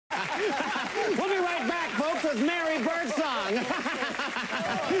was Mary Birdsong.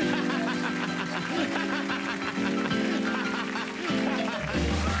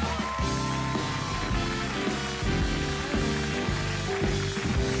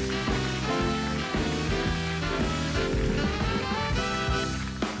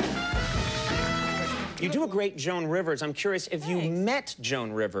 You do a great Joan Rivers. I'm curious if you met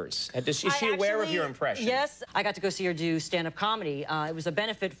Joan Rivers. Is she aware of your impression? Yes. I got to go see her do stand-up comedy. It was a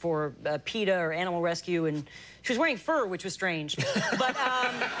benefit for PETA, or Animal Rescue, and she was wearing fur, which was strange. But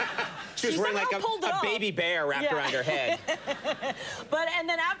she was wearing like a baby bear wrapped around her head. And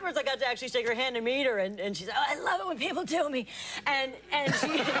then afterwards, I got to actually shake her hand and meet her, and she said, "Oh, I love it when people do me," and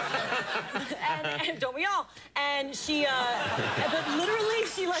she and don't we all? And she, but literally,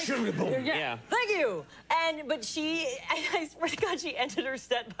 she like, yeah. Thank you. But I swear to God, she ended her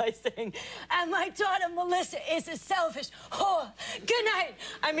set by saying, "And my daughter Melissa is a selfish whore. Good night."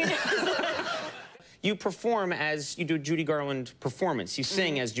 I mean, you perform as you do Judy Garland performance. You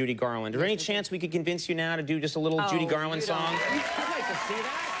sing as Judy Garland. Is there any chance we could convince you now to do just a little Judy Garland song? I'd like to see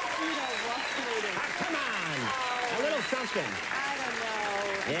that. Come on, a little something. I don't know.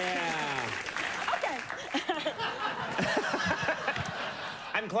 Yeah. Okay.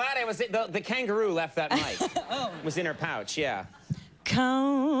 I'm glad I was. The kangaroo left that mic. It was in her pouch. Yeah.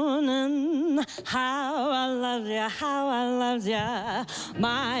 Conan, how I loved ya,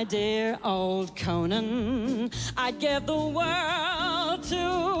 my dear old Conan. I'd give the world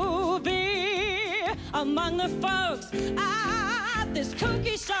to be among the folks at this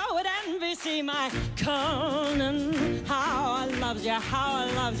kooky show at NBC. My Conan, how I loved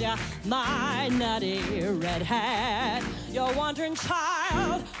ya, my nutty red hat. Your wandering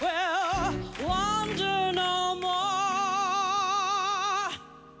child will wander no more.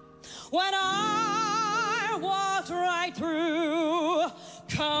 When I walked right through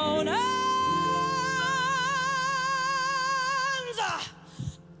Conan.